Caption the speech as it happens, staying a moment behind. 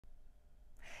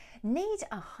Need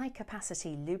a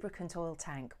high-capacity lubricant oil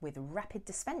tank with rapid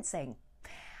dispensing?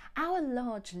 Our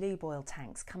large lube oil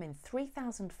tanks come in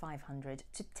 3,500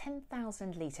 to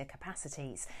 10,000 litre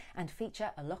capacities and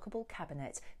feature a lockable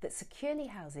cabinet that securely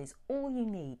houses all you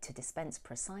need to dispense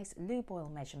precise lube oil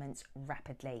measurements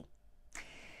rapidly.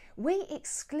 We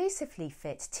exclusively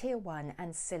fit Tier 1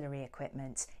 ancillary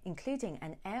equipment, including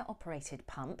an air-operated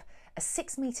pump, a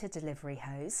 6-metre delivery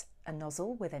hose, a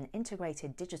nozzle with an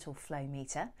integrated digital flow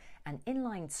meter, an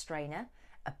inline strainer,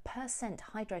 a percent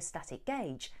hydrostatic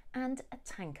gauge and a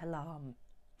tank alarm.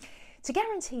 To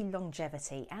guarantee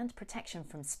longevity and protection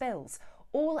from spills,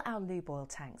 all our lube oil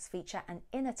tanks feature an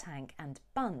inner tank and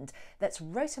bund that's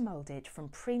rotor-moulded from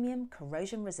premium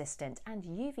corrosion-resistant and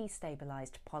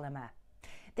UV-stabilised polymer.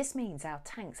 This means our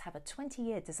tanks have a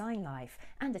 20-year design life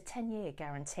and a 10-year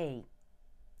guarantee.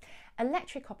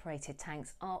 Electric-operated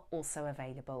tanks are also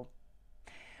available.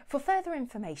 For further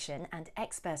information and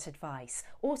expert advice,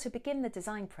 or to begin the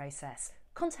design process,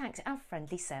 contact our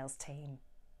friendly sales team.